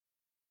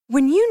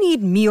When you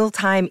need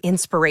mealtime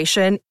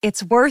inspiration,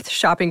 it's worth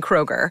shopping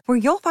Kroger, where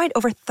you'll find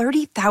over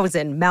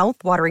 30,000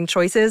 mouth-watering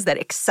choices that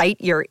excite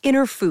your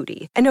inner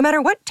foodie. And no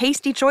matter what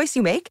tasty choice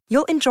you make,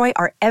 you'll enjoy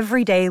our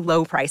everyday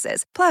low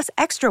prices, plus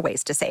extra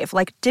ways to save,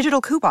 like digital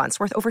coupons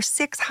worth over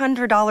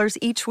 $600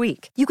 each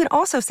week. You can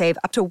also save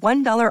up to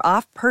 $1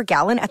 off per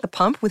gallon at the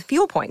pump with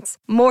fuel points.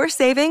 More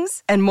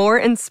savings and more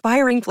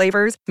inspiring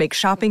flavors make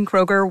shopping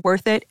Kroger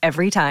worth it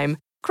every time.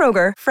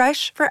 Kroger,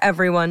 fresh for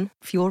everyone.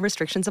 Fuel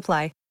restrictions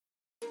apply.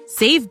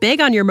 Save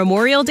big on your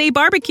Memorial Day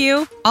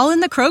barbecue, all in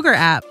the Kroger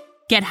app.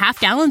 Get half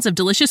gallons of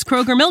delicious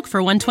Kroger milk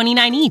for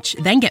 $1.29 each.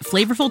 Then get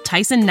flavorful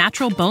Tyson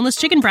natural boneless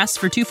chicken breasts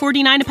for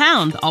 $2.49 a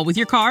pound, all with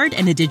your card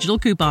and a digital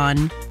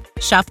coupon.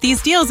 Shop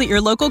these deals at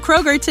your local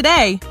Kroger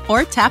today,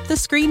 or tap the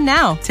screen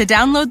now to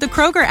download the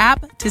Kroger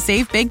app to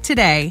save big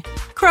today.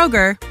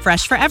 Kroger,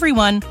 fresh for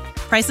everyone.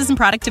 Prices and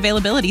product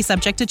availability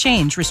subject to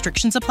change.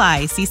 Restrictions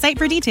apply. See site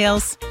for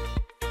details.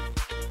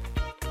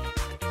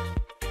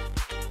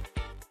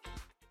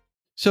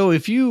 So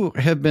if you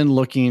have been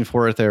looking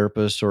for a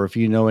therapist, or if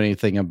you know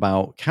anything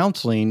about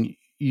counseling,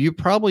 you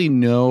probably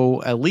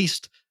know, at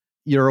least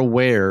you're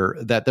aware,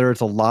 that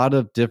there's a lot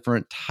of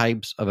different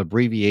types of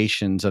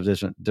abbreviations of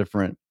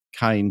different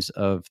kinds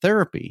of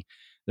therapy.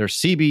 There's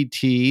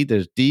CBT,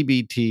 there's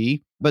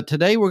DBT, but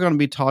today we're going to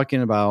be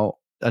talking about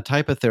a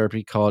type of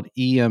therapy called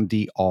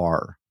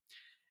EMDR.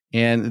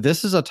 And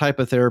this is a type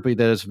of therapy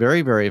that is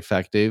very, very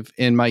effective.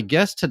 And my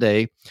guest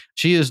today,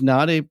 she is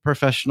not a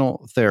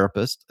professional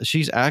therapist.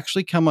 She's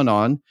actually coming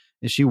on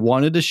and she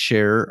wanted to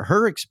share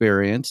her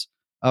experience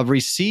of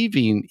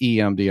receiving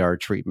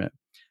EMDR treatment.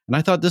 And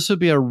I thought this would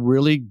be a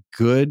really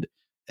good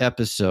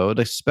episode,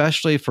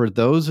 especially for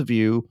those of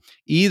you,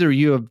 either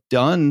you have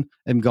done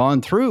and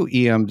gone through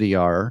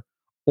EMDR,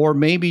 or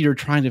maybe you're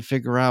trying to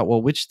figure out,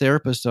 well, which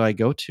therapist do I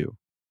go to?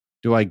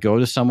 Do I go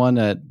to someone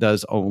that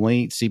does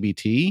only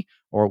CBT?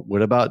 Or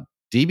what about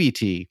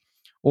DBT?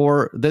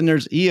 Or then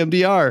there's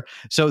EMDR.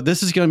 So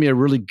this is going to be a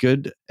really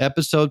good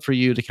episode for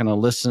you to kind of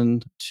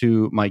listen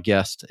to my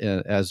guest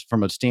as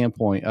from a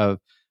standpoint of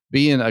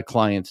being a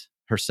client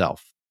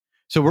herself.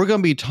 So we're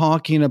going to be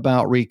talking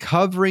about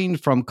recovering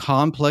from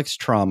complex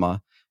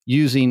trauma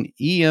using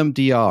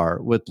EMDR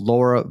with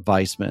Laura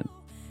Vaisman,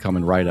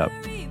 coming right up.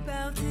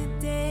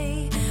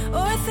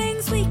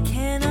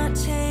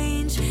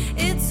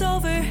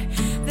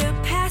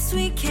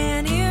 We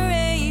can't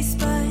erase,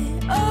 but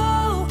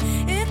oh,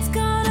 it's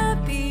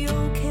gonna be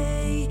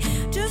okay.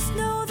 Just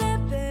know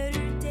that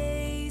better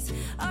days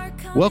are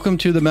coming. Welcome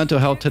to the Mental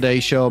Health Today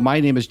show. My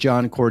name is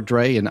John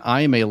Cordray, and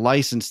I am a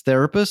licensed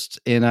therapist,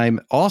 and I'm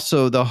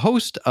also the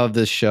host of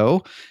this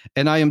show.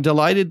 And I am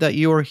delighted that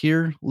you are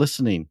here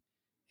listening.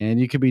 And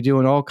you could be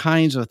doing all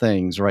kinds of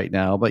things right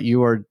now, but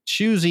you are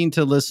choosing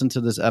to listen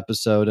to this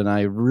episode, and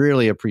I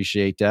really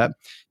appreciate that.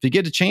 If you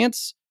get a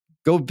chance,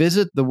 go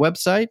visit the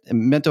website at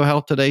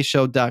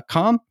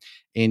mentalhealthtodayshow.com,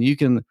 and you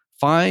can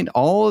find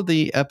all of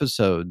the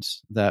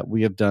episodes that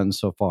we have done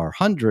so far.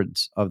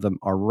 Hundreds of them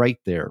are right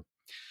there.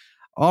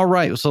 All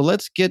right, so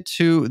let's get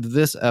to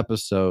this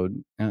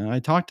episode. I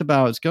talked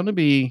about we're going to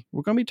be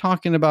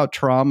talking about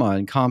trauma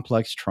and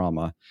complex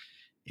trauma.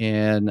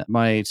 And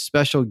my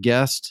special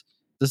guest,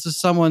 this is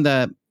someone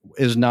that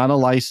is not a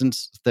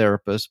licensed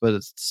therapist, but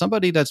it's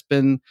somebody that's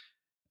been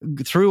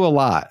through a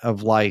lot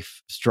of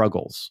life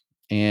struggles.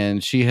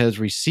 And she has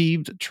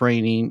received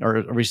training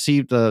or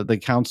received the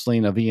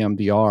counseling of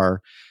EMDR.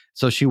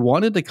 So she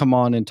wanted to come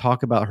on and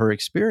talk about her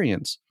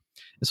experience.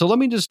 So let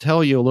me just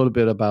tell you a little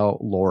bit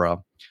about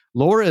Laura.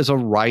 Laura is a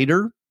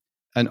writer,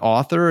 an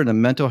author, and a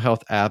mental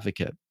health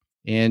advocate.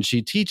 And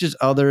she teaches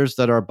others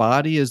that our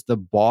body is the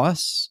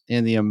boss,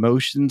 and the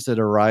emotions that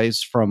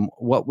arise from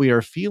what we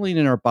are feeling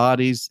in our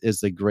bodies is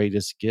the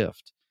greatest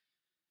gift.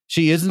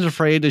 She isn't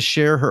afraid to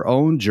share her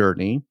own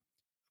journey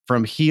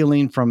from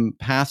healing from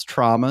past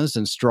traumas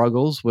and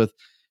struggles with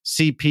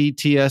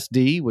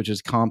CPTSD, which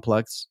is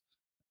complex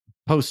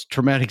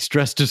post-traumatic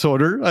stress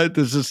disorder.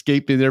 This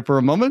escaped me there for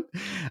a moment.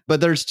 But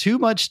there's too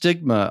much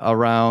stigma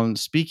around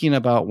speaking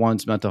about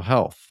one's mental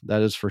health.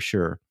 That is for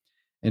sure.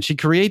 And she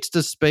creates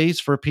the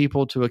space for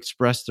people to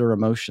express their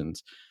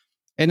emotions.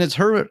 And it's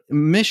her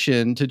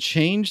mission to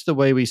change the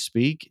way we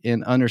speak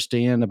and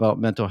understand about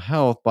mental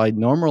health by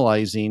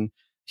normalizing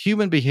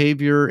human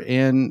behavior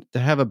and to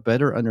have a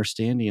better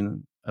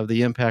understanding of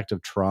the impact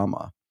of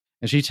trauma.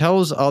 And she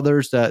tells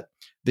others that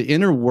the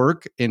inner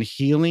work in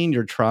healing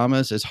your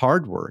traumas is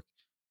hard work,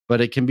 but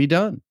it can be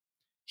done.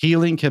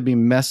 Healing can be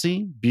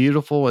messy,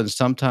 beautiful, and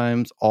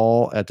sometimes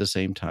all at the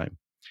same time.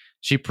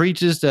 She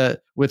preaches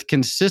that with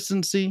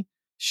consistency,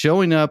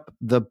 showing up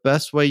the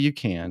best way you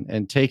can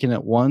and taking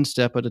it one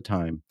step at a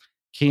time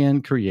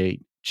can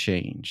create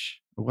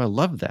change. Oh, I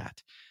love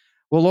that.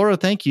 Well, Laura,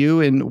 thank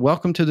you and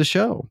welcome to the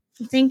show.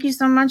 Thank you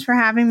so much for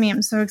having me.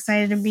 I'm so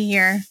excited to be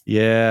here.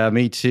 Yeah,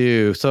 me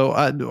too. So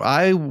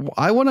I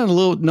want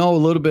to know a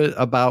little bit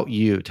about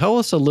you. Tell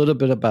us a little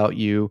bit about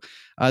you.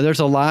 There's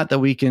a lot that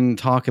we can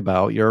talk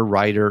about. You're a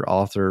writer,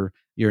 author,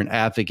 you're an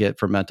advocate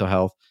for mental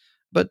health,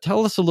 but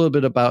tell us a little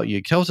bit about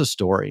you. Tell us a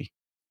story.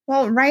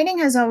 Well, writing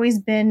has always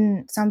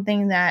been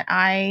something that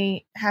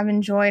I have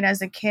enjoyed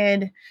as a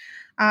kid.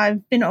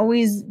 I've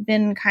always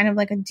been kind of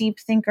like a deep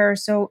thinker.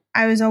 So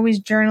I was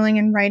always journaling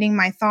and writing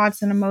my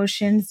thoughts and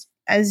emotions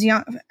as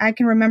young. I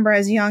can remember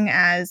as young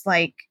as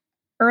like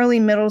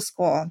early middle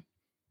school.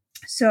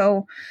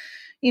 So,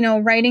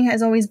 writing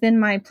has always been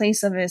my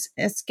place of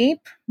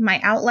escape,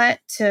 my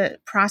outlet to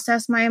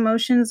process my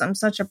emotions. I'm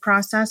such a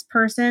process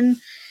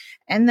person.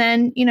 And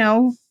then,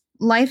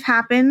 life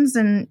happens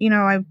and,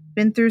 I've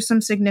been through some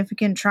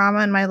significant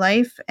trauma in my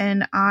life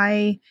and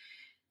I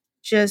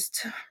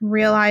just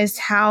realized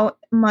how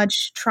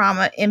much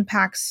trauma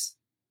impacts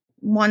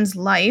one's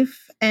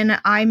life. And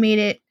I made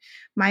it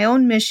my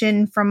own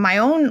mission from my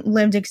own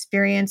lived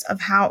experience of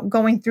how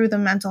going through the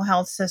mental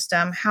health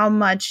system, how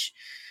much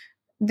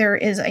there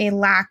is a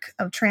lack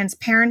of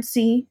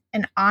transparency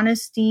and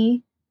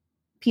honesty,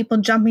 people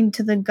jumping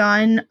to the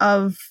gun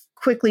of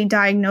quickly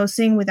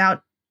diagnosing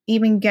without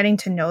even getting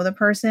to know the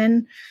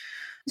person.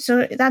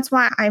 So that's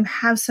why I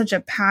have such a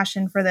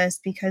passion for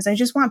this, because I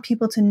just want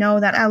people to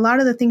know that a lot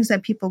of the things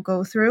that people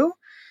go through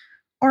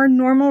are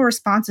normal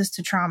responses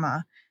to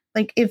trauma.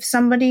 Like if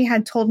somebody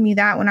had told me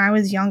that when I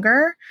was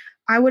younger,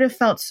 I would have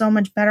felt so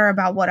much better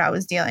about what I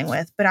was dealing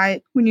with.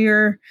 But when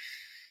you're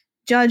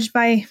judged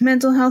by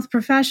mental health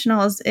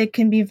professionals, it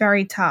can be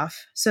very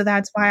tough. So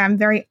that's why I'm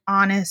very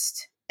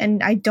honest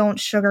and I don't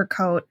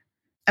sugarcoat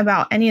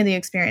about any of the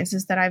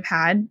experiences that I've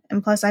had.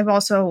 And plus, I've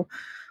also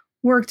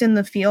worked in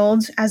the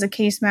field as a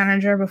case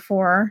manager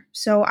before.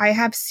 So I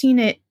have seen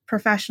it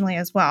professionally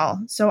as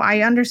well. So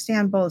I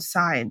understand both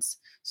sides.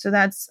 So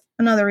that's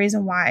another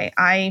reason why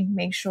I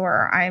make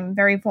sure I'm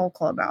very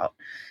vocal about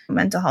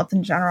mental health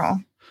in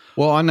general.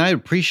 Well, and I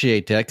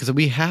appreciate that because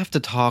we have to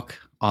talk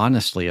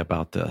honestly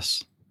about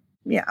this.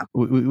 Yeah.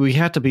 We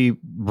have to be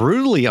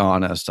brutally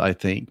honest, I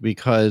think,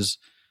 because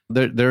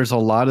there's a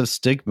lot of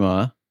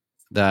stigma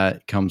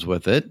that comes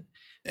with it.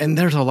 And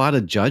there's a lot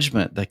of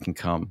judgment that can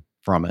come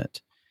from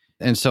it.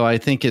 And so I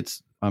think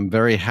I'm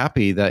very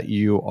happy that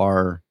you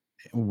are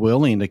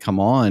willing to come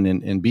on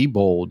and be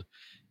bold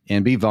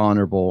and be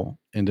vulnerable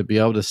and to be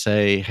able to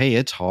say, hey,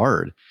 it's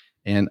hard.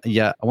 And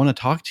yeah, I want to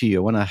talk to you.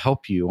 I want to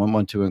help you. I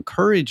want to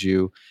encourage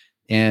you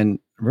and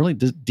really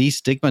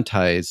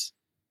destigmatize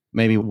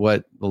maybe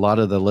what a lot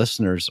of the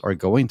listeners are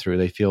going through.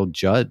 They feel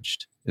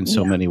judged in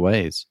so many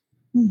ways.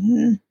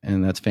 Mm-hmm.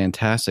 And that's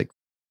fantastic.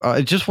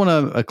 I just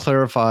want to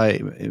clarify,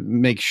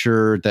 make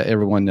sure that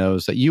everyone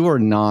knows that you are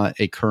not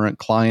a current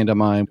client of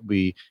mine.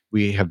 We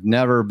have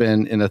never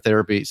been in a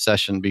therapy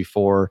session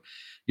before.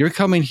 You're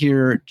coming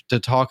here to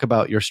talk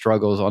about your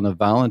struggles on a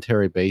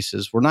voluntary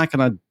basis. We're not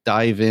going to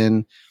dive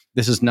in.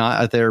 This is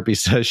not a therapy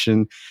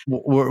session.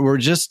 We're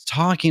just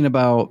talking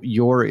about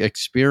your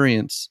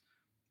experience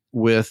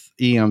with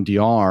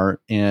EMDR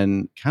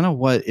and kind of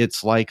what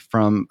it's like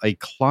from a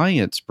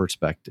client's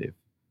perspective.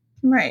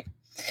 Right.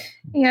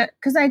 Yeah,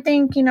 because I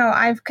think,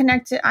 I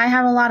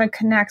have a lot of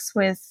connects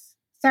with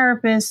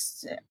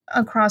therapists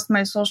across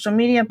my social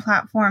media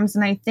platforms.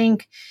 And I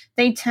think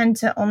they tend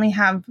to only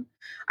have,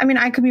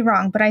 I could be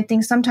wrong, but I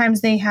think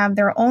sometimes they have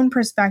their own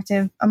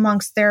perspective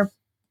amongst their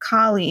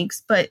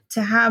colleagues. But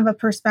to have a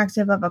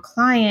perspective of a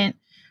client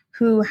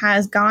who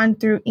has gone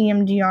through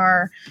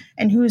EMDR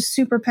and who's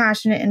super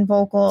passionate and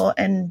vocal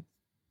and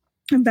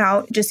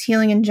about just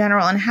healing in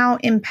general and how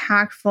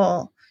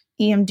impactful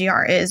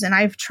EMDR is. And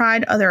I've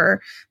tried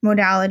other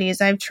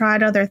modalities. I've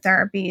tried other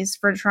therapies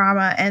for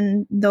trauma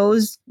and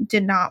those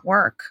did not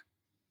work.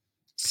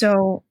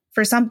 So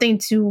for something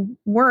to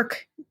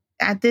work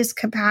at this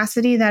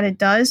capacity that it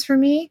does for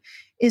me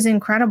is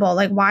incredible.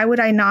 Like, why would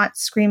I not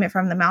scream it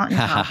from the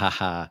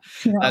mountaintop?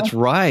 That's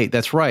right.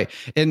 That's right.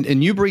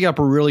 And you bring up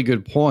a really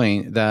good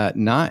point that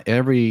not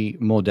every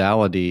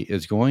modality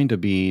is going to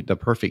be the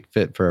perfect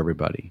fit for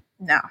everybody.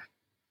 No.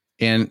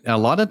 And a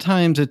lot of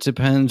times it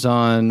depends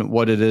on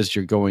what it is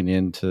you're going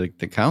into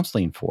the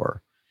counseling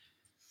for.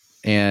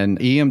 And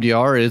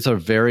EMDR is a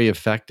very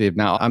effective.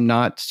 Now, I'm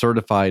not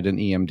certified in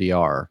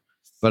EMDR,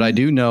 but I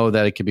do know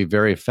that it can be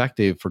very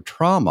effective for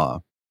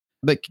trauma.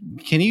 But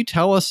can you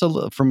tell us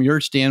from your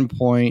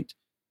standpoint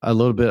a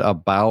little bit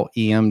about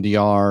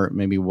EMDR,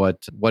 maybe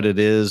what it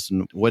is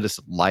and what it's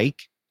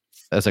like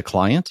as a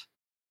client?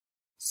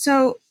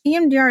 So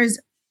EMDR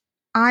is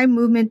eye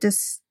movement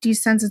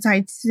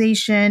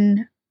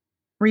desensitization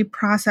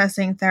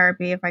reprocessing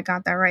therapy, if I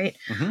got that right.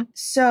 Mm-hmm.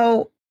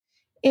 So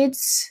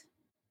it's,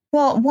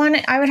 one,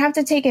 I would have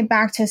to take it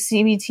back to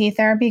CBT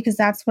therapy because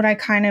that's what I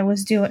kind of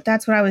was doing.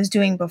 That's what I was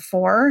doing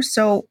before.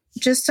 So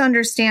just to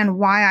understand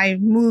why I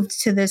moved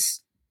to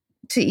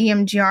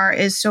EMDR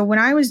is, so when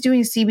I was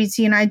doing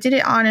CBT, and I did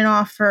it on and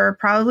off for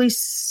probably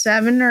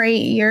 7 or 8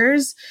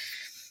 years,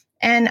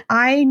 and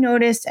I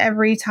noticed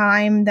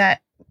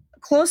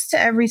close to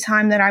every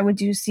time that I would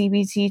do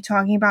CBT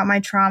talking about my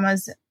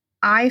traumas,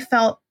 I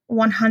felt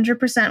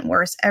 100%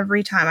 worse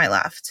every time I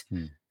left.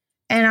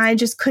 And I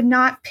just could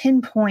not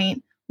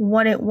pinpoint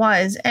what it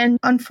was. And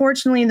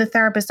unfortunately, the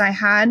therapist I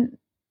had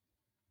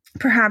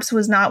perhaps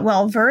was not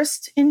well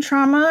versed in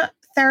trauma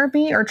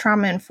therapy or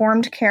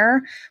trauma-informed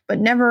care, but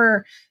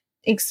never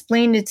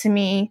explained it to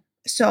me.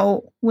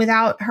 So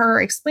without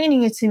her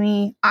explaining it to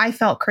me, I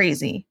felt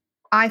crazy.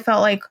 I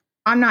felt like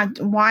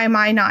why am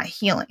I not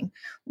healing?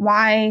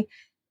 Why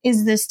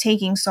is this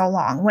taking so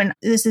long when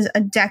this is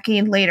a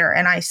decade later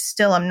and I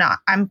still am not?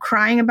 I'm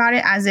crying about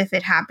it as if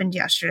it happened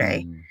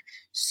yesterday.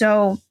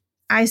 So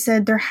I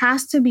said, there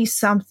has to be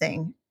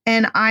something.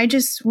 And I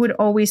just would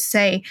always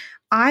say,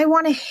 I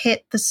want to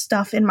hit the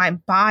stuff in my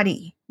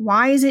body.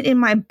 Why is it in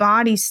my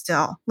body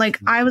still? Like,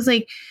 I was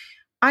like,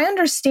 I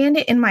understand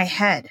it in my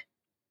head.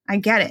 I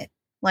get it.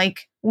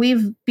 Like,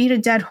 we've beat a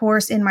dead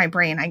horse in my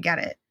brain. I get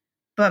it.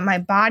 But my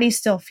body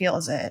still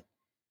feels it.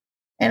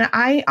 And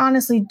I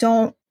honestly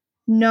don't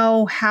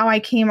know how I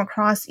came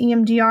across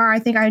EMDR. I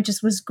think I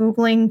just was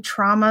Googling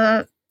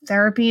trauma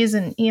therapies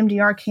and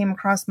EMDR came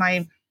across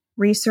my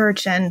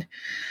research. And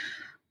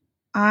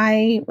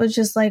I was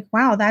just like,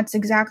 wow, that's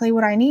exactly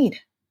what I need.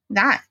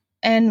 That.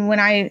 And when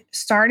I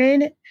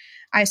started,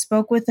 I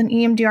spoke with an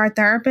EMDR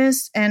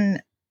therapist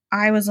and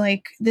I was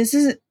like, this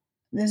is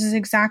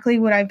exactly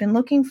what I've been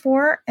looking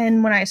for.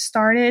 And when I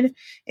started,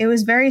 it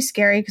was very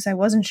scary because I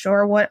wasn't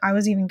sure what I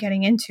was even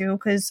getting into,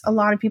 because a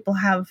lot of people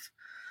have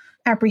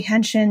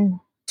apprehension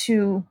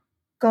to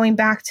going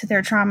back to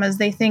their traumas.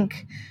 They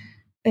think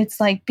it's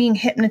like being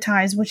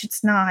hypnotized, which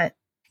it's not.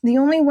 The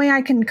only way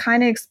I can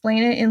kind of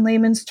explain it in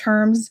layman's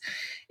terms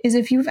is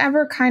if you've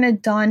ever kind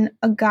of done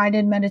a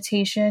guided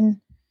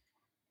meditation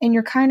and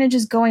you're kind of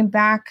just going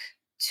back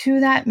to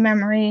that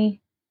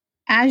memory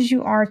as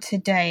you are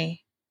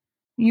today.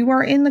 You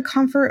are in the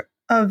comfort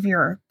of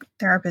your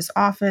therapist's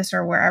office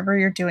or wherever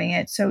you're doing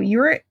it. So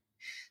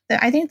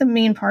I think the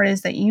main part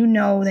is that you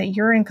know that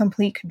you're in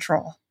complete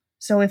control.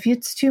 So if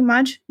it's too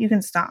much, you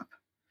can stop.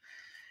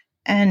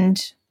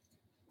 And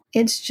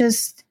it's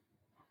just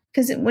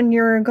because when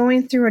you're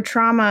going through a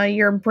trauma,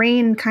 your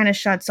brain kind of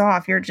shuts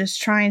off. You're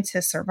just trying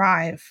to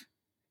survive.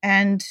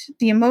 And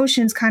the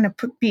emotions kind of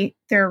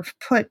they're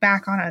put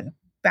back on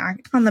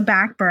the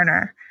back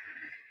burner.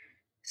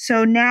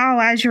 So now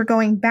as you're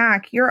going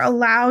back, you're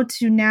allowed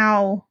to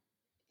now,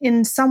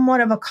 in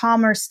somewhat of a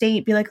calmer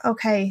state, be like,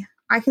 okay,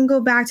 I can go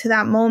back to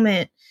that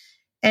moment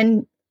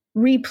and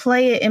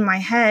replay it in my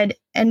head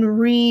and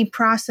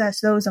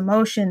reprocess those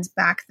emotions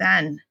back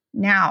then,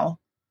 now.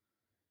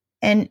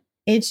 And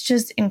it's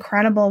just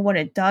incredible what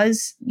it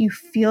does. You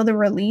feel the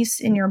release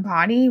in your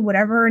body.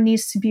 Whatever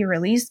needs to be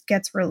released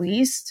gets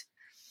released.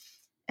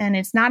 And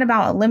it's not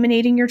about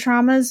eliminating your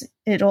traumas.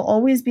 It'll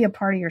always be a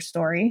part of your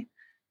story.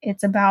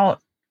 It's about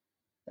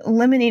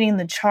eliminating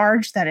the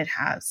charge that it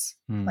has.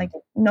 Like,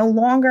 it no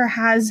longer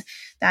has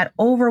that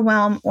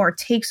overwhelm or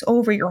takes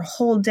over your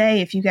whole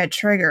day if you get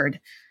triggered.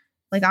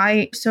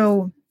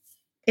 So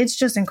it's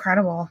just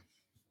incredible.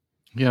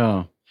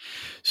 Yeah.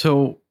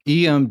 So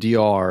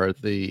EMDR,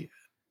 the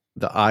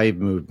eye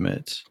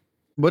movement,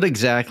 what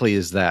exactly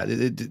is that?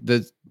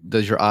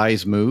 Does your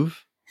eyes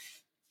move?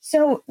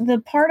 So the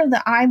part of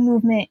the eye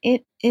movement,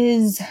 it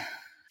is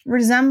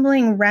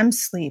resembling REM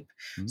sleep.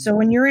 So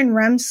when you're in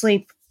REM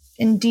sleep,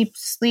 in deep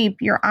sleep,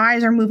 your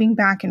eyes are moving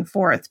back and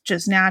forth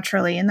just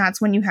naturally. And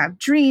that's when you have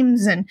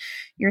dreams and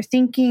you're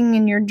thinking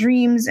in your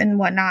dreams and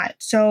whatnot.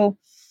 So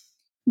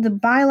the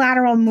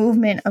bilateral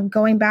movement of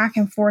going back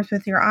and forth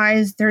with your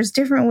eyes, there's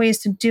different ways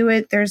to do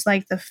it. There's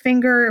like the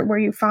finger where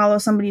you follow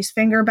somebody's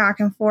finger back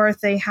and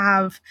forth. They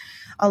have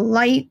a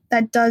light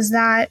that does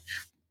that.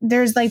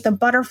 There's like the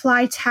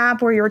butterfly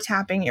tap where you're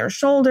tapping your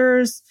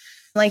shoulders,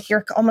 like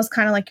you're almost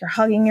kind of like you're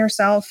hugging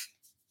yourself.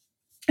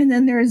 And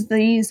then there's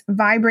these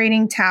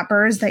vibrating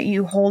tappers that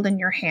you hold in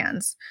your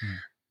hands.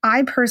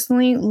 I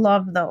personally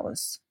love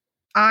those.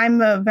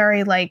 I'm a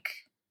very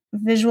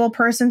visual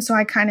person, so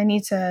I kind of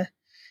need to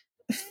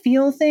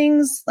feel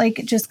things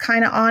like just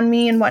kind of on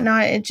me and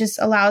whatnot. It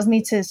just allows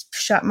me to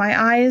shut my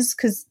eyes,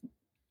 because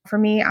for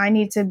me, I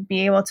need to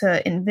be able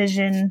to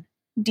envision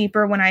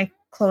deeper when I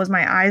close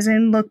my eyes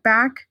and look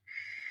back.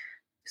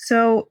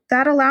 So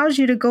that allows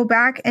you to go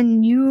back,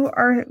 and you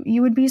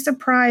would be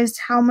surprised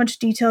how much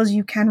details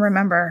you can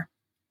remember.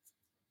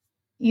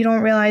 You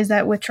don't realize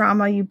that with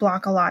trauma, you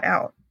block a lot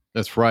out.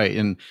 That's right.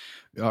 And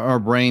our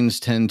brains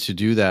tend to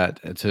do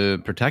that to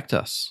protect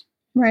us.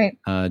 Right.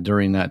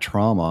 During that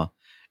trauma.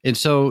 And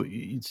so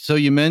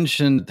you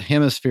mentioned the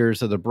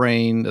hemispheres of the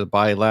brain, the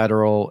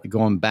bilateral,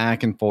 going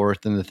back and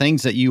forth, and the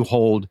things that you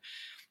hold.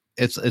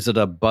 Is it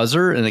a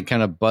buzzer, and it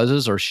kind of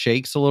buzzes or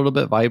shakes a little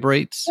bit,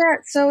 vibrates? Yeah.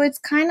 So it's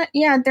kind of,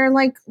 they're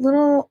like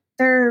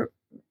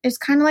it's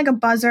kind of like a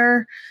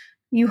buzzer.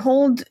 You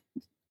hold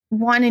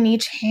one in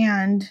each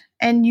hand,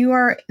 and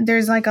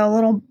there's like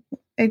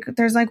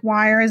there's like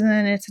wires, and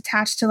then it's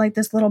attached to like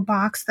this little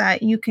box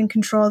that you can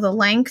control the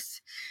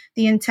length,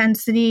 the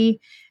intensity,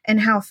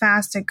 and how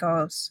fast it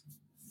goes.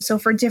 So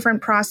for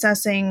different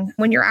processing,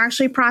 when you're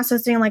actually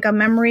processing like a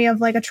memory of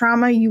like a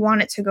trauma, you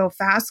want it to go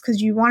fast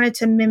because you want it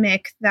to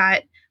mimic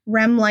that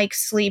REM-like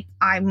sleep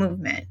eye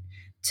movement,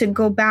 to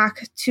go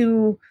back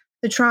to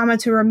the trauma,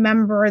 to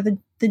remember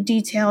the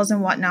details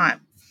and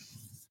whatnot.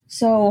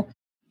 So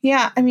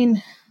yeah, I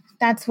mean,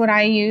 that's what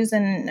I use,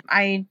 and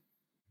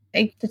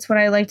that's what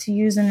I like to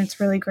use, and it's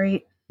really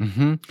great.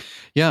 hmm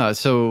Yeah.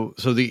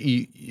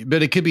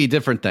 But it could be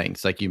different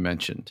things, like you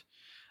mentioned.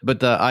 But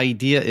the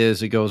idea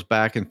is it goes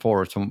back and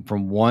forth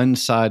from one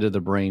side of the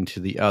brain to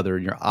the other.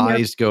 And your Yep.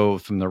 eyes go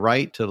from the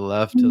right to the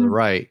left to the Mhm.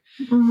 right.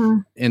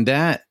 Mhm. And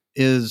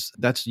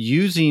that's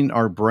using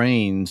our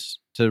brains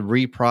to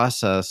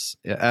reprocess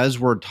as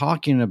we're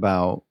talking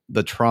about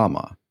the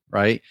trauma,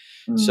 right?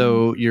 Mhm.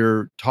 So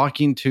you're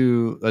talking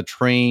to a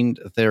trained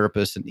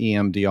therapist in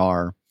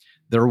EMDR.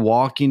 They're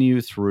walking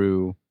you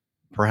through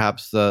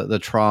perhaps the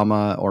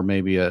trauma or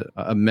maybe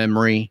a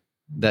memory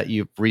that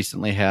you've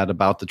recently had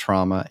about the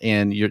trauma.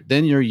 And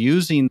you're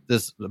using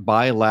this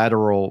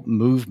bilateral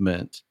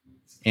movement.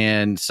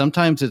 And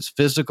sometimes it's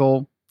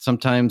physical,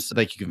 sometimes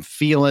like you can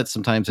feel it,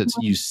 sometimes it's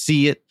you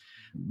see it,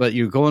 but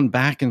you're going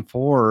back and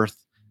forth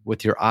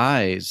with your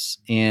eyes.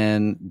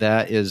 And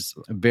that is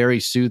very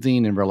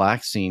soothing and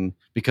relaxing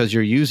because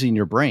you're using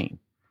your brain.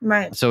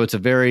 Right. So it's a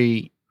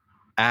very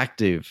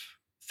active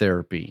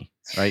therapy,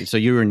 right? So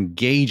you're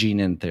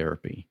engaging in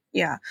therapy.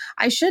 Yeah.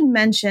 I should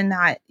mention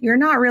that you're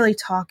not really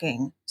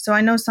talking. So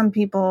I know some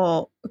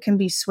people can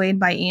be swayed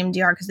by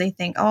EMDR because they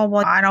think, oh,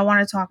 well, I don't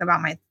want to talk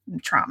about my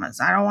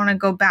traumas. I don't want to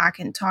go back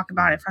and talk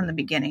about it from the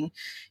beginning.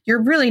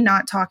 You're really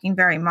not talking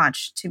very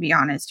much, to be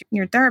honest.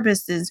 Your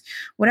therapist is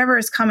whatever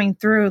is coming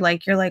through,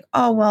 like you're like,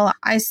 oh, well,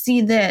 I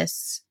see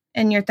this.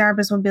 And your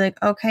therapist will be like,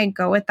 okay,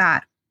 go with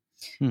that.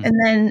 Hmm. And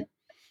then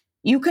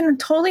you can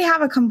totally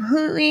have a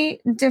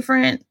completely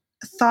different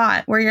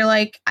thought where you're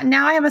like,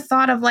 now I have a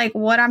thought of like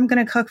what I'm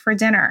going to cook for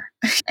dinner.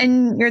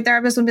 And your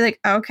therapist will be like,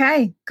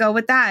 okay, go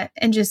with that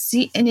and just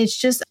see. And it's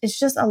just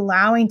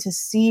allowing to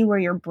see where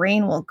your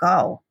brain will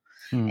go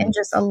Hmm. and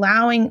just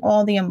allowing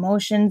all the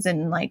emotions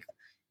and like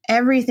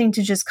everything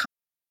to just come.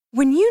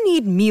 When you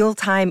need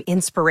mealtime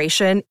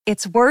inspiration,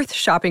 it's worth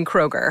shopping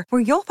Kroger,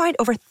 where you'll find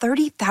over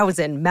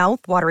 30,000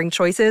 mouth-watering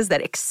choices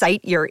that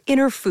excite your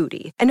inner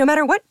foodie. And no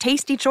matter what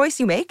tasty choice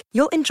you make,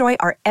 you'll enjoy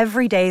our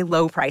everyday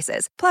low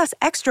prices, plus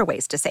extra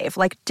ways to save,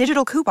 like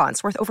digital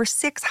coupons worth over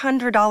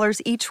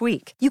 $600 each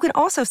week. You can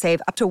also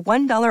save up to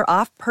 $1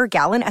 off per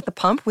gallon at the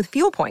pump with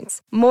fuel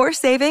points. More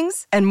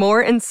savings and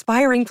more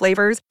inspiring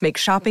flavors make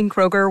shopping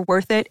Kroger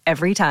worth it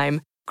every time.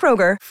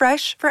 Kroger,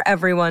 fresh for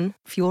everyone.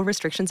 Fuel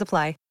restrictions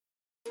apply.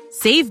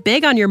 Save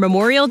big on your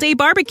Memorial Day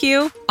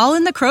barbecue, all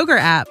in the Kroger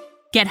app.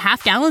 Get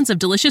half gallons of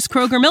delicious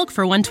Kroger milk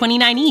for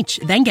 $1.29 each.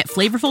 Then get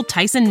flavorful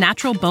Tyson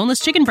natural boneless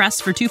chicken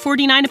breasts for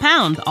 $2.49 a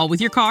pound, all with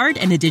your card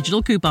and a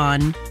digital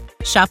coupon.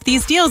 Shop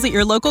these deals at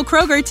your local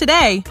Kroger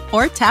today,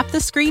 or tap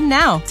the screen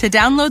now to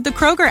download the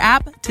Kroger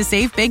app to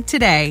save big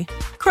today.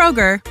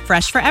 Kroger,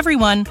 fresh for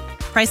everyone.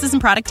 Prices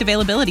and product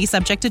availability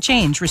subject to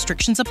change.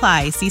 Restrictions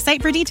apply. See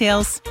site for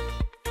details.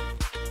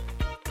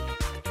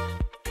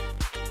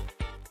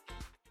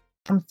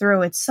 Come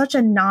through. It's such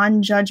a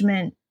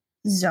non-judgment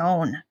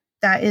zone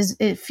that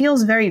it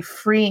feels very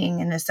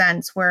freeing in a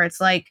sense where it's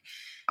like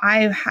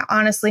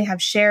honestly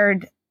have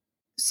shared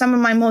some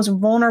of my most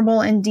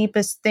vulnerable and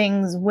deepest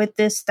things with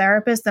this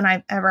therapist than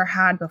I've ever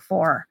had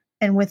before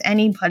and with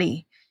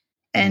anybody.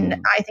 And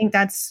I think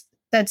that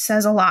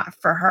says a lot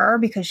for her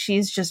because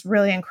she's just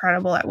really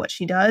incredible at what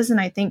she does.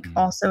 And I think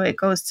also it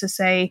goes to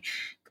say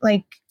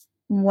like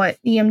what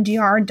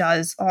EMDR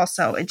does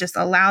also. It just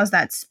allows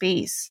that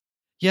space.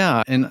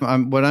 Yeah.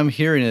 And what I'm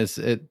hearing is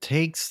it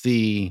takes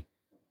a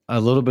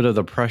little bit of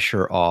the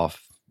pressure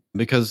off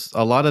because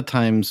a lot of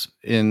times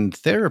in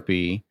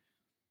therapy,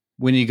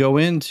 when you go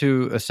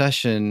into a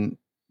session,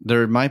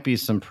 there might be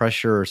some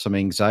pressure or some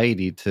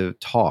anxiety to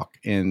talk.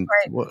 And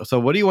Right. so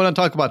what do you want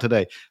to talk about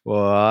today?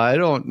 Well, I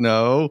don't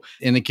know.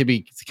 And it can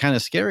be kind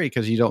of scary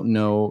because you don't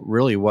know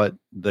really what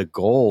the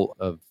goal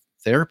of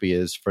therapy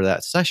is for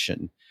that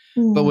session.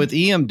 But with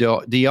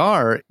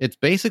EMDR,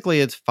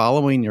 it's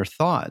following your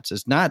thoughts.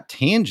 It's not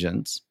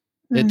tangents.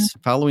 It's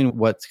following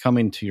what's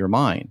coming to your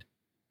mind.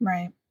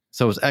 Right.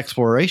 So it's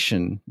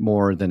exploration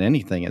more than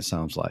anything, it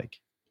sounds like.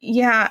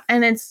 Yeah.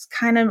 And it's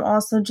kind of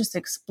also just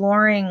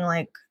exploring,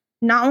 like,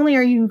 not only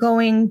are you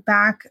going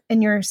back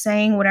and you're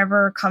saying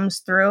whatever comes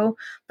through,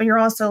 but you're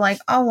also like,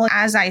 oh, well,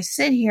 as I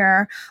sit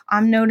here,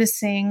 I'm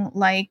noticing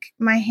like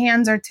my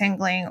hands are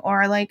tingling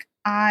or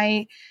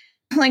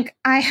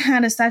I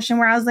had a session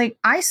where I was like,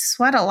 I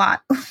sweat a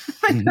lot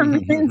when I'm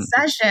in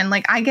session.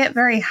 Like I get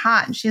very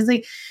hot. And she's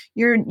like,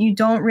 you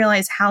don't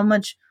realize how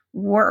much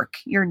work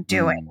you're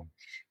doing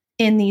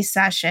in these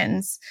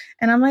sessions.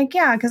 And I'm like,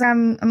 yeah, because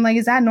I'm like,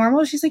 is that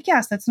normal? She's like,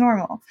 yes, that's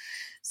normal.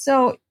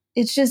 So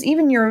it's just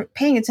even you're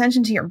paying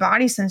attention to your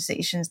body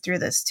sensations through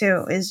this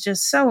too is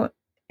just so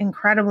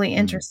incredibly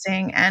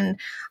interesting. And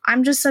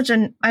I'm just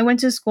I went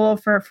to school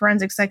for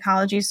forensic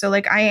psychology. So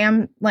like I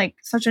am like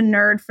such a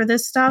nerd for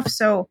this stuff.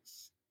 So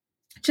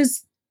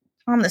just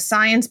on the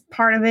science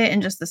part of it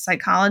and just the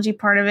psychology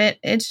part of it,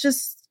 it's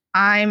just,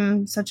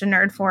 I'm such a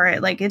nerd for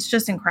it. Like, it's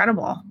just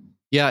incredible.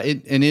 Yeah,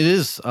 it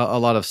is a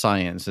lot of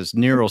science. It's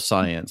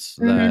neuroscience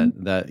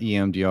that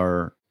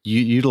EMDR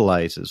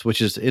utilizes,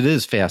 it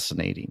is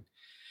fascinating.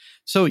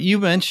 So you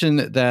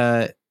mentioned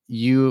that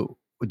you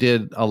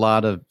did a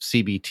lot of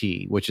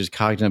CBT, which is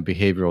cognitive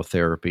behavioral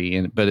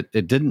therapy, but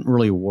it didn't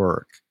really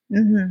work.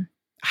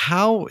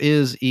 how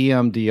is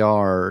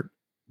EMDR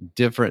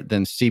different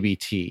than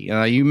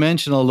CBT? You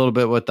mentioned a little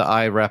bit with the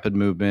eye rapid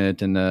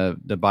movement and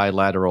the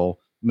bilateral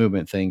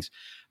movement things,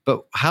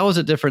 but how is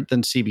it different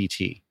than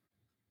CBT?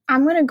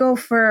 I'm going to go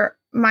for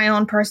my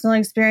own personal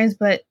experience,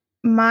 but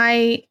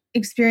my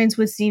experience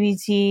with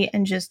CBT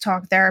and just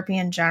talk therapy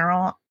in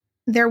general,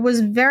 there was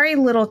very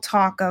little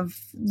talk of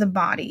the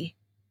body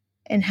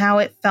and how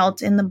it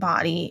felt in the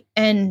body.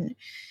 And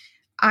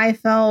I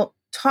felt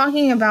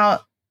talking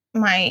about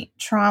my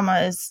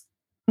traumas,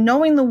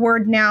 knowing the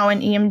word now in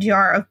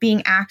EMDR of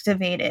being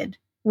activated,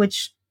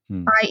 which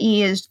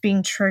i.e. is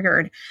being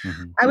triggered.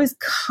 Mm-hmm. I was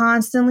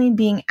constantly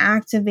being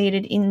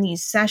activated in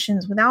these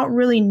sessions without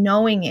really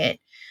knowing it.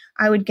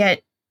 I would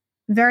get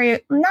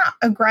very, not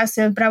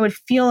aggressive, but I would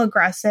feel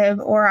aggressive,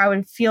 or I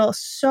would feel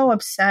so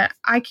upset.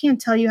 I can't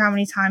tell you how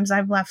many times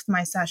I've left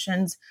my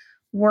sessions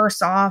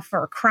worse off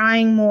or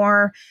crying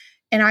more.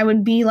 And I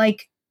would be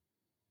like,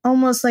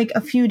 almost like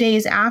a few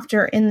days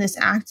after in this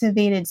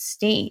activated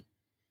state.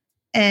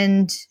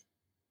 And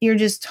you're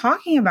just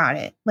talking about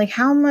it. Like,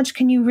 how much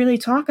can you really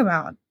talk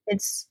about?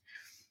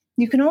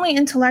 You can only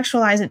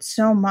intellectualize it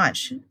so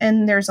much.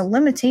 And there's a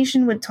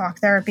limitation with talk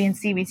therapy and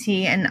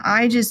CBT. And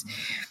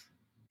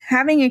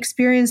having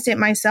experienced it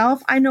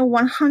myself, I know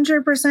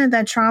 100%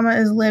 that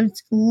trauma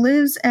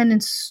lives and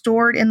is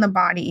stored in the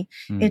body.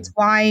 It's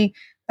why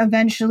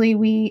eventually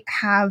we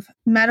have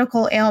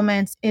medical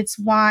ailments. It's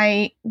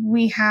why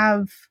we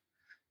have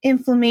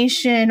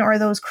inflammation or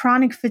those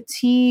chronic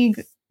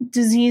fatigue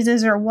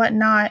diseases or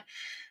whatnot.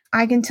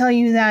 I can tell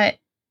you that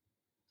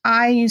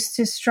I used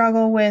to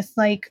struggle with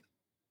like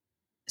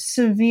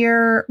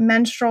severe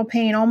menstrual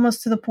pain,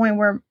 almost to the point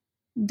where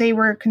they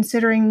were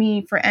considering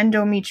me for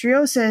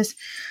endometriosis.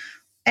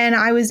 And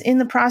I was in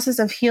the process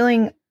of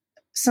healing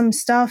some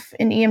stuff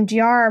in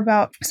EMDR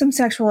about some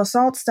sexual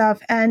assault stuff.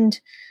 And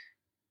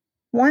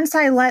once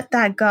I let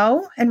that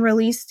go and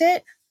released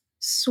it,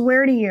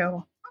 swear to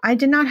you, I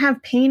did not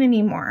have pain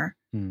anymore.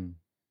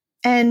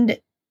 And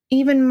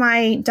even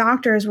my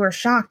doctors were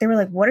shocked. They were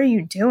like, what are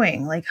you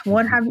doing? Like,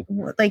 what have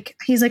you, like,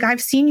 he's like,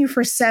 I've seen you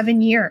for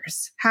 7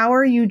 years. How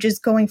are you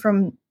just going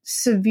from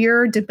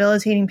severe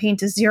debilitating pain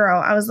to zero?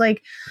 I was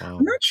like, wow.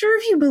 I'm not sure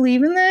if you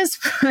believe in this,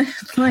 but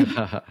like,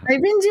 I've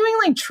been doing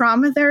like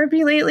trauma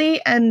therapy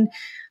lately. And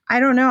I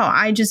don't know.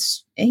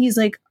 He's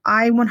like,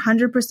 I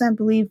 100%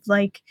 believe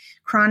like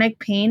chronic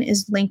pain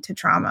is linked to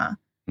trauma.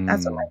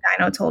 That's what my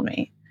gyno told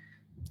me.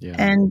 Yeah.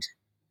 And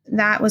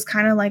that was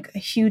kind of like a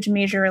huge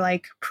major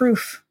like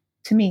proof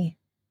to me.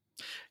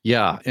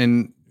 Yeah.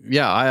 And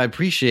yeah, I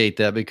appreciate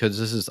that because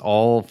this is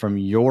all from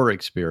your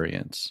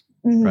experience,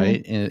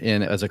 right?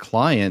 And as a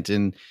client,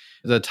 and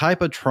the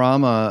type of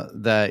trauma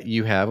that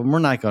you have, and we're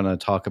not going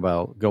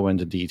to go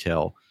into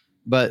detail,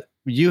 but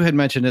you had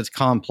mentioned it's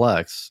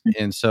complex.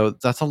 And so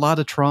that's a lot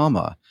of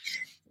trauma.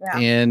 Yeah.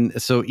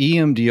 And so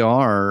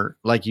EMDR,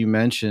 like you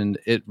mentioned,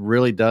 it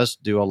really does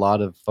do a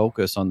lot of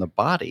focus on the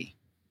body.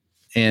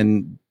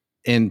 And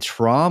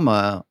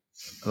trauma,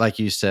 like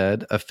you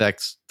said,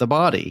 affects the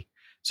body.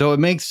 So it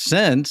makes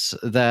sense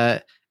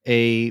that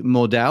a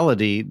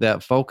modality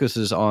that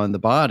focuses on the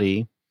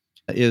body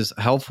is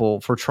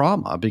helpful for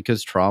trauma,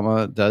 because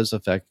trauma does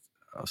affect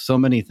so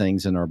many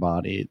things in our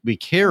body. We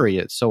carry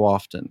it so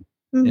often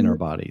in our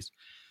bodies.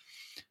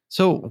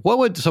 So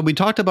we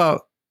talked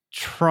about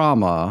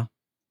trauma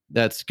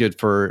that's good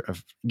for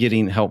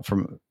getting help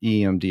from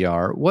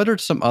EMDR. What are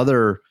some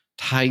other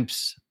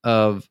types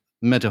of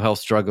mental health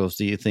struggles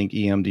do you think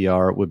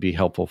EMDR would be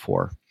helpful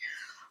for?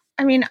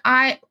 I mean,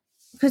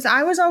 because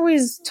I was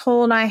always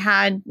told I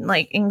had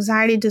like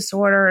anxiety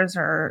disorders,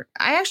 or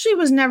I actually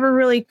was never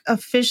really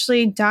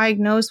officially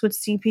diagnosed with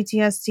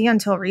CPTSD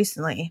until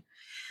recently.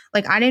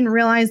 Like, I didn't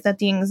realize that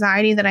the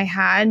anxiety that I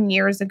had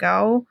years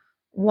ago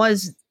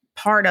was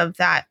part of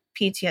that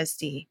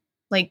PTSD.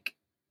 Like,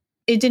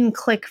 it didn't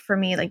click for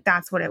me. Like,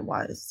 that's what it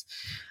was.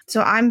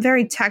 So I'm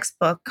very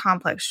textbook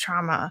complex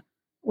trauma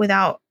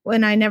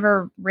when I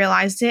never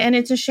realized it. And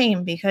it's a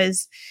shame,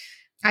 because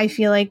I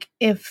feel like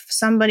if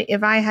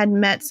I had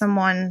met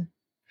someone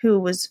who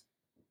was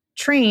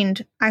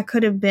trained, I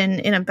could have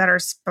been in a better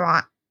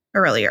spot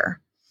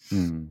earlier.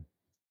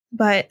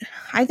 But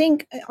I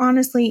think,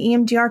 honestly,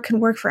 EMDR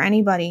can work for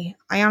anybody.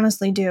 I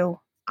honestly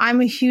do.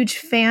 I'm a huge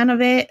fan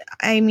of it.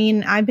 I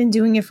mean, I've been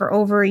doing it for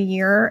over a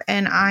year,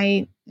 and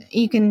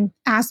you can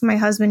ask my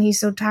husband. He's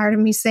so tired of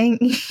me saying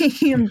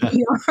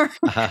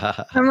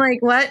EMDR. I'm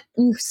like, what?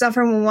 You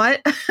suffer from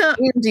what?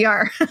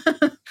 EMDR.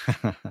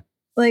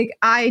 Like,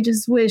 I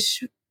just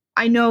wish,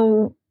 I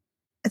know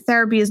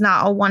therapy is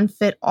not a one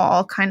fit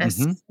all kind of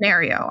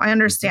scenario. I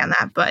understand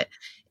that, but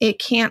it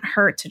can't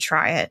hurt to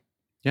try it.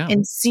 Yeah.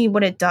 And see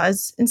what it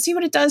does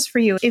for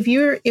you. If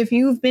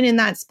you've been in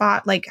that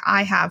spot like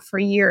I have for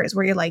years,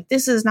 where you're like,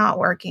 this is not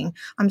working.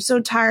 I'm so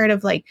tired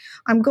of like,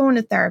 I'm going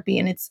to therapy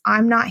and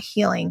I'm not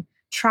healing.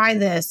 Try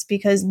this,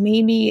 because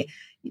maybe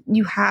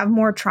you have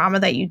more trauma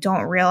that you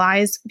don't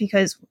realize,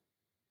 because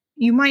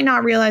you might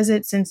not realize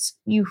it since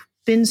you've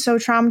been so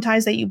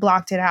traumatized that you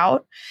blocked it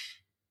out.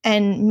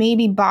 And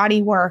maybe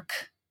body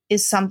work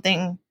is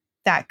something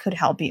that could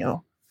help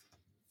you.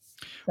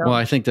 So, Well,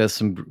 I think that's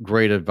some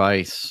great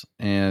advice.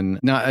 And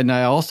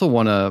I also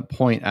want to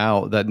point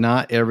out that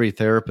not every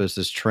therapist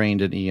is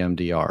trained in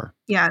EMDR.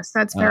 yes,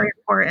 that's very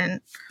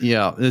important.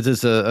 Yeah, it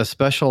is a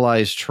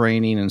specialized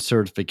training and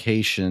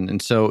certification.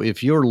 And so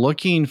if you're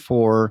looking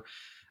for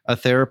a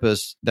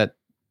therapist that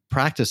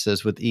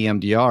practices with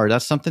EMDR,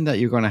 that's something that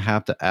you're going to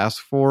have to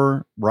ask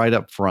for right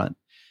up front.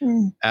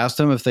 Mm, Ask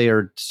them if they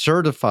are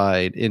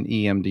certified in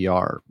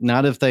EMDR,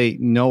 not if they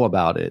know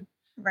about it,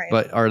 right.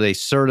 but are they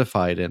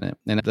certified in it?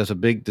 And there's a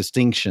big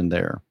distinction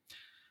there.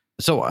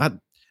 So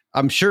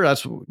I'm sure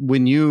that's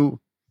when you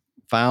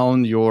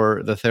found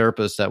the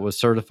therapist that was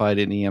certified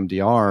in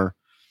EMDR.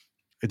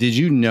 Did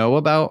you know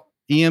about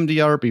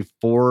EMDR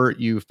before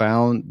you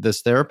found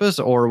this therapist,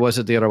 or was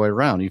it the other way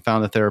around? You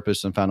found a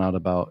therapist and found out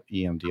about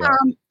EMDR.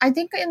 I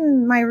think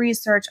in my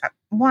research,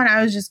 one,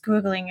 I was just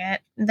Googling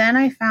it. Then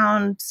I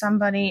found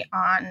somebody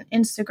on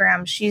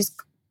Instagram. She's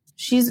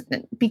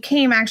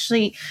became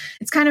actually,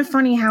 it's kind of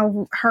funny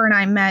how her and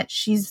I met.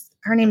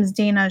 Her name is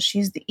Dana.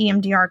 She's the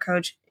EMDR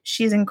coach.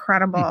 She's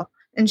incredible.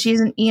 And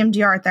she's an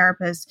EMDR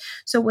therapist.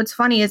 So what's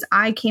funny is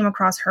I came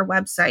across her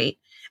website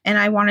and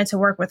I wanted to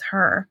work with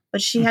her,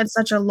 but she had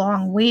such a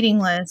long waiting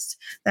list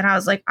that I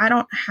was like, I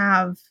don't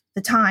have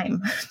the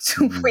time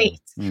to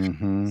wait.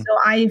 Mm-hmm. So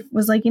I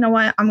was like, you know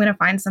what? I'm going to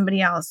find somebody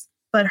else.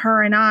 But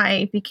her and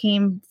I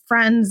became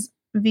friends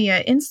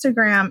via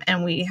Instagram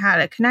and we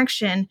had a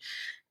connection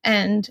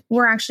and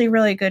we're actually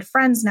really good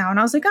friends now. And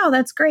I was like, oh,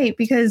 that's great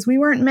because we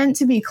weren't meant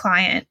to be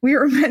client. We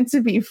were meant to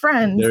be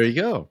friends. There you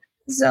go.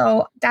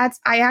 So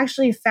I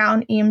actually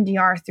found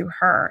EMDR through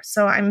her.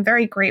 So I'm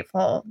very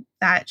grateful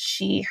that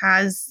she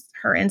has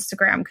her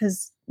Instagram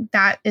because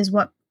that is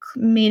what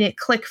made it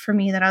click for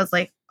me that I was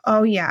like,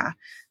 oh yeah,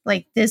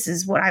 like this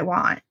is what I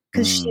want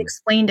because she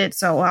explained it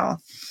so well.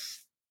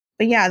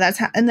 But yeah, that's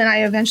how, and then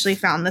I eventually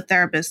found the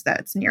therapist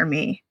that's near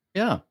me.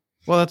 Yeah.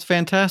 Well, that's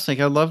fantastic.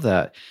 I love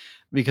that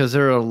because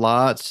there are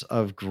lots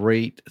of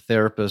great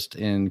therapists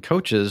and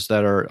coaches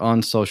that are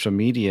on social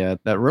media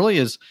that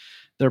really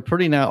they're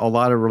putting out a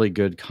lot of really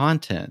good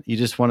content. You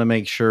just want to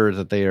make sure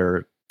that they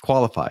are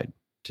qualified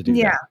to do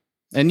that.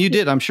 And you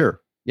did, I'm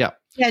sure. Yeah.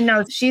 Yeah,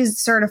 no, she's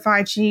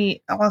certified.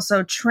 She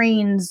also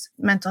trains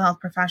mental health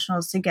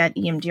professionals to get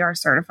EMDR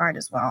certified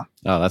as well.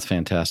 Oh, that's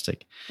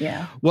fantastic.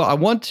 Yeah. Well, I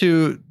want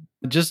to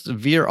just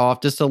veer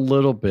off just a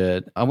little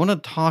bit. I want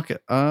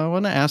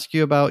to ask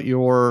you about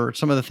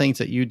some of the things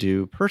that you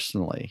do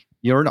personally.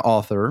 You're an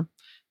author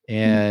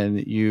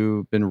and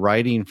you've been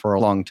writing for a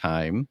long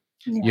time.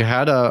 Yeah. You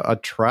had a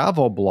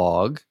travel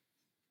blog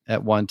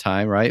at one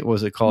time, right?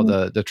 Was it called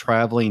the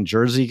Traveling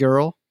Jersey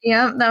Girl?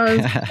 Yeah,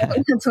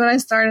 that's what I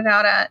started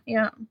out at.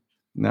 Yeah.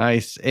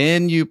 Nice.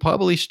 And you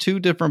published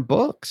 2 different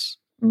books.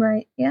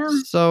 Right. Yeah.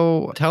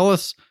 So tell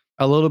us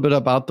a little bit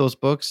about those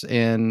books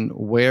and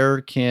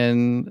where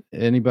can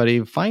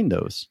anybody find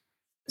those?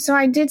 So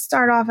I did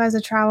start off as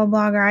a travel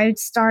blogger. I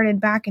started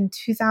back in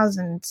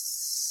 2008,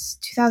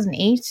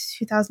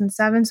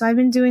 2007. So I've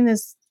been doing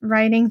this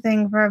writing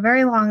thing for a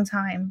very long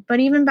time. But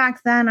even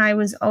back then, I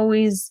was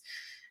always,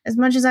 as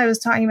much as I was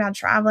talking about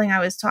traveling, I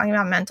was talking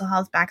about mental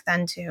health back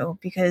then too,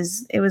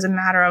 because it was a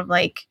matter of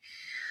like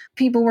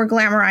people were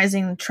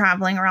glamorizing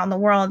traveling around the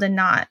world and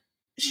not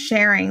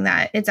sharing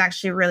that it's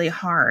actually really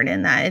hard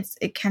and that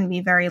it can be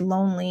very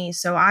lonely.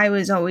 So I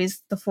was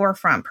always the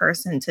forefront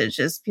person to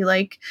just be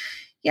like,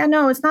 yeah,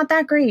 no, it's not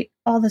that great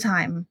all the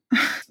time.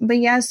 But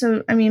yeah,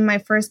 so I mean, my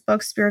first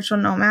book, Spiritual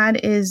Nomad,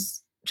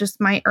 is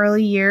just my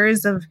early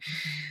years of,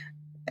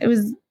 it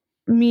was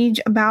me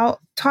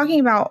talking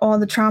about all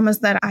the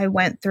traumas that I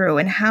went through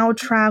and how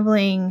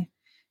traveling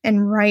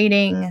and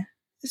writing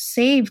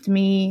saved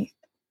me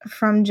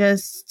from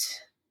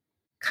just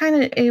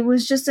it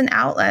was just an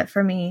outlet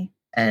for me.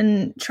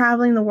 And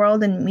traveling the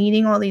world and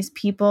meeting all these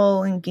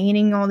people and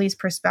gaining all these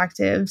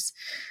perspectives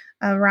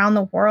around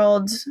the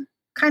world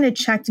kind of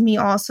checked me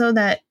also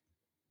that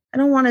I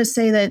don't want to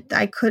say that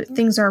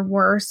things are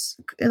worse,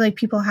 like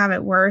people have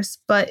it worse,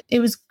 but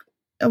it was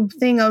a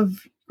thing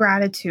of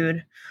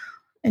gratitude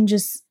and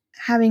just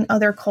having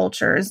other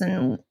cultures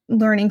and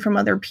learning from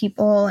other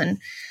people. And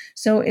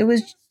so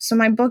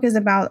my book is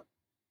about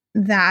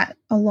that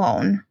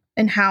alone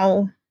and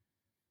how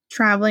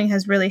traveling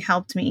has really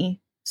helped me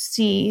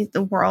see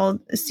the world,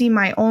 see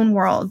my own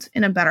world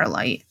in a better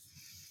light.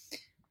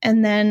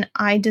 And then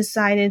I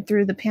decided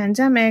through the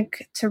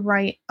pandemic to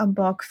write a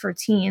book for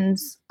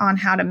teens on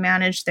how to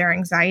manage their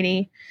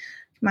anxiety.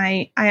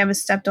 I have a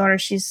stepdaughter,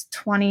 she's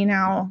 20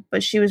 now,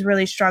 but she was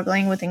really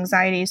struggling with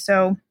anxiety.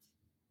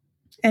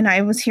 And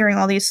I was hearing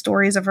all these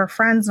stories of her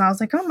friends and I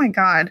was like, oh my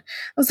God.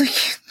 I was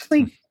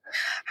like,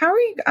 how are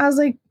you? I was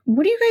like,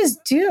 what do you guys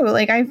do?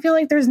 Like, I feel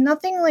like there's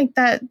nothing like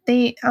that.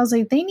 I was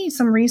like, they need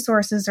some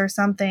resources or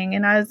something.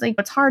 And I was like,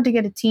 it's hard to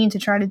get a teen to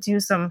try to do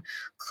some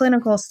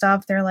clinical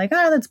stuff. They're like,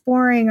 oh, that's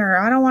boring, or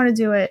I don't want to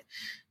do it.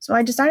 So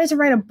I decided to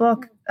write a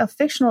book, a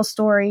fictional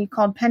story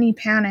called Penny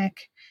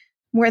Panic,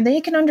 where they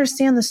can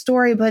understand the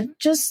story, but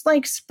just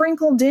like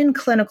sprinkled in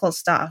clinical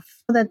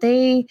stuff so that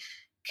they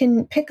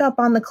can pick up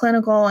on the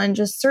clinical and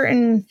just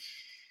certain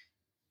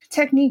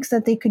techniques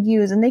that they could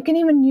use. And they can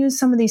even use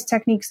some of these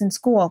techniques in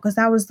school, because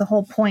that was the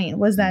whole point,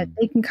 was that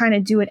they can kind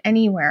of do it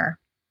anywhere.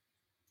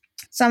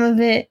 Some of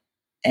it,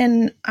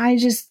 and I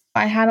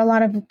had a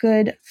lot of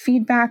good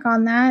feedback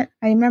on that.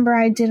 I remember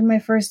I did my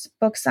first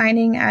book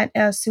signing at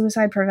a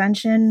suicide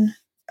prevention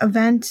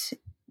event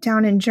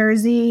down in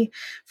Jersey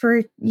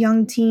for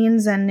young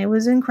teens, and it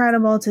was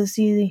incredible to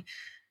see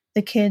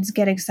the kids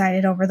get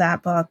excited over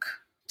that book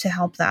to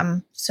help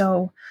them.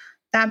 So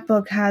that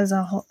book has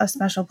a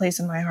special place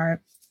in my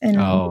heart. And,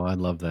 I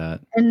love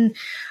that. And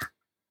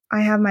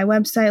I have my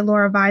website,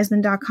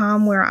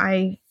 lauravaisman.com, where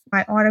I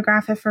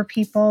autograph it for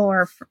people,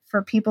 or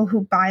for people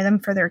who buy them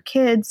for their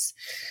kids,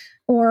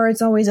 or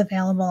it's always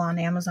available on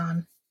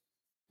Amazon.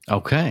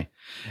 Okay.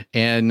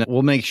 And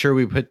we'll make sure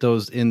we put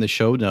those in the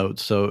show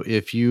notes. So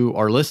if you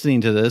are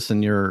listening to this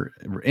and you're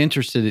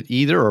interested in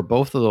either or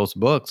both of those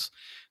books,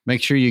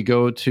 make sure you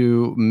go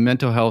to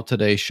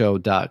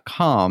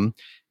mentalhealthtodayshow.com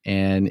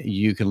and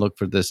you can look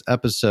for this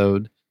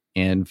episode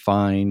and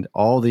find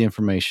all the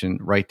information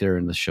right there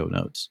in the show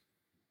notes.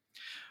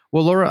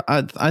 Well, Laura,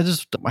 I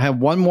just have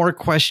one more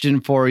question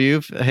for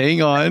you.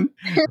 Hang on.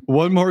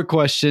 One more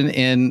question,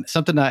 and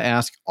something I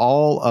ask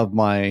all of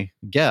my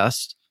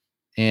guests,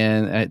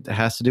 and it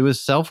has to do with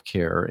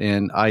self-care.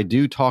 And I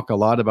do talk a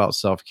lot about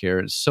self-care.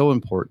 It's so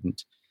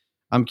important.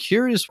 I'm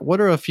curious, what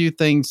are a few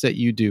things that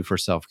you do for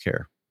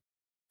self-care?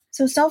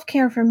 So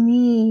self-care for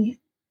me,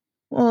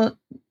 well,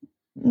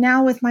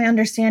 now with my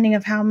understanding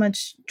of how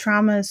much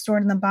trauma is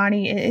stored in the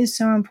body, it is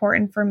so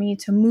important for me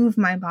to move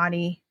my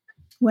body,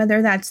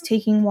 whether that's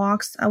taking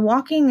walks.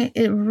 Walking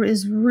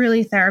is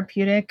really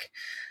therapeutic,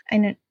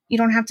 and you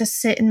don't have to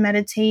sit and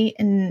meditate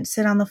and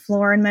sit on the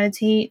floor and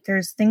meditate.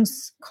 There's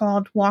things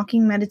called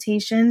walking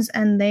meditations,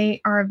 and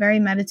they are very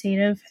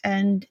meditative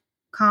and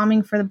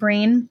calming for the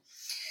brain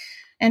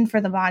and for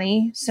the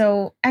body.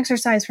 So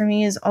exercise for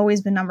me has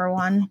always been number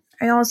one.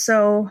 I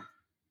also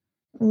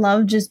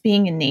love just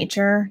being in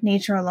nature.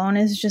 Nature alone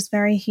is just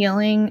very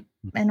healing.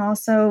 And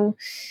also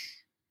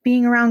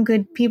being around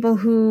good people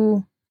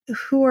who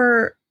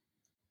are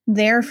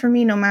there for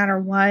me no matter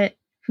what,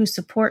 who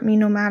support me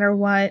no matter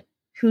what,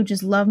 who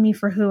just love me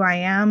for who I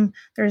am.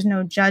 There's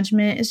no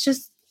judgment. It's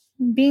just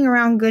being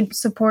around good,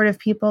 supportive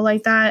people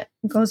like that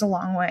goes a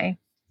long way.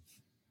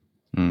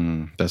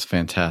 That's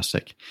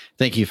fantastic.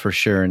 Thank you for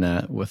sharing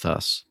that with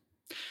us.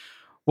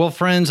 Well,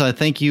 friends, I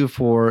thank you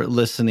for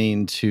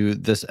listening to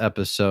this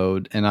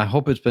episode, and I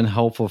hope it's been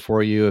helpful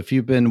for you. If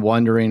you've been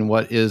wondering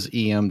what is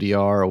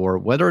EMDR or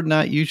whether or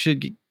not you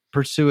should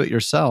pursue it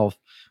yourself,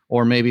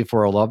 or maybe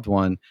for a loved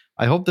one,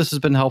 I hope this has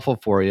been helpful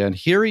for you. And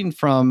hearing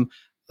from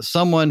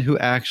someone who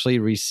actually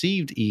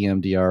received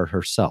EMDR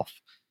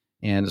herself,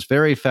 and it's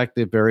very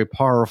effective, very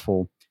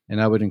powerful, and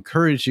I would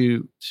encourage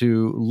you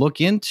to look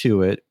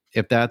into it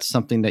if that's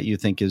something that you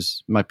think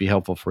might be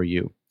helpful for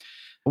you.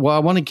 Well, I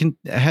want to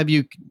have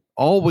you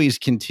always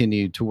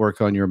continue to work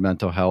on your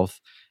mental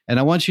health. And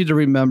I want you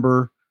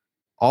to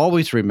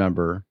always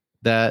remember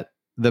that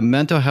the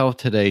Mental Health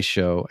Today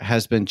show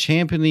has been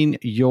championing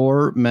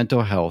your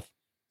mental health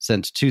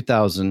since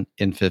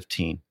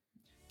 2015.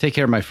 Take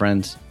care, my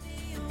friends.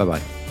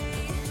 Bye-bye.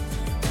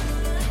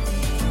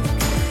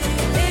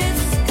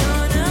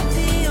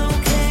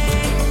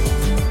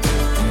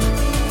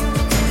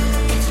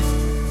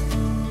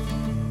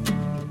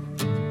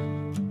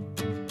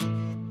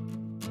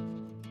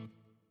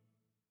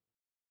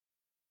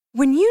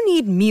 When you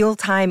need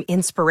mealtime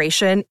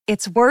inspiration,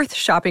 it's worth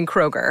shopping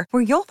Kroger,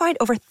 where you'll find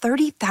over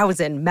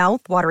 30,000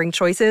 mouth-watering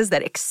choices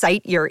that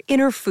excite your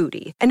inner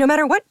foodie. And no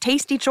matter what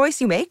tasty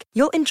choice you make,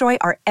 you'll enjoy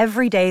our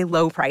everyday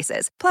low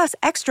prices, plus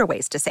extra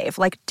ways to save,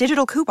 like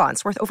digital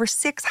coupons worth over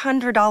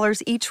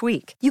 $600 each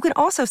week. You can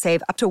also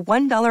save up to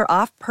 $1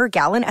 off per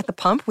gallon at the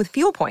pump with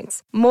fuel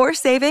points. More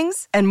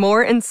savings and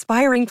more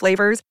inspiring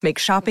flavors make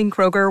shopping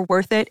Kroger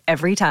worth it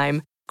every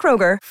time.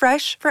 Kroger,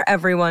 fresh for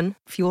everyone.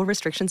 Fuel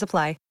restrictions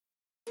apply.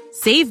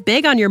 Save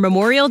big on your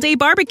Memorial Day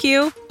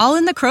barbecue, all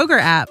in the Kroger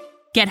app.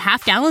 Get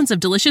half gallons of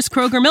delicious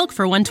Kroger milk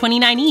for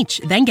 $1.29 each.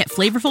 Then get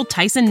flavorful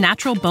Tyson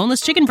natural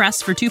boneless chicken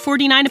breasts for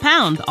 $2.49 a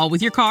pound, all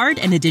with your card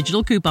and a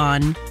digital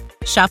coupon.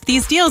 Shop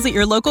these deals at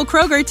your local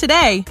Kroger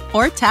today,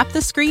 or tap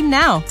the screen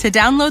now to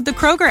download the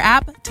Kroger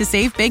app to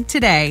save big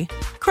today.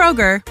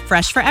 Kroger,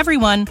 fresh for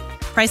everyone.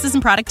 Prices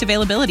and product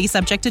availability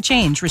subject to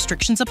change.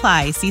 Restrictions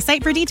apply. See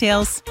site for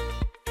details.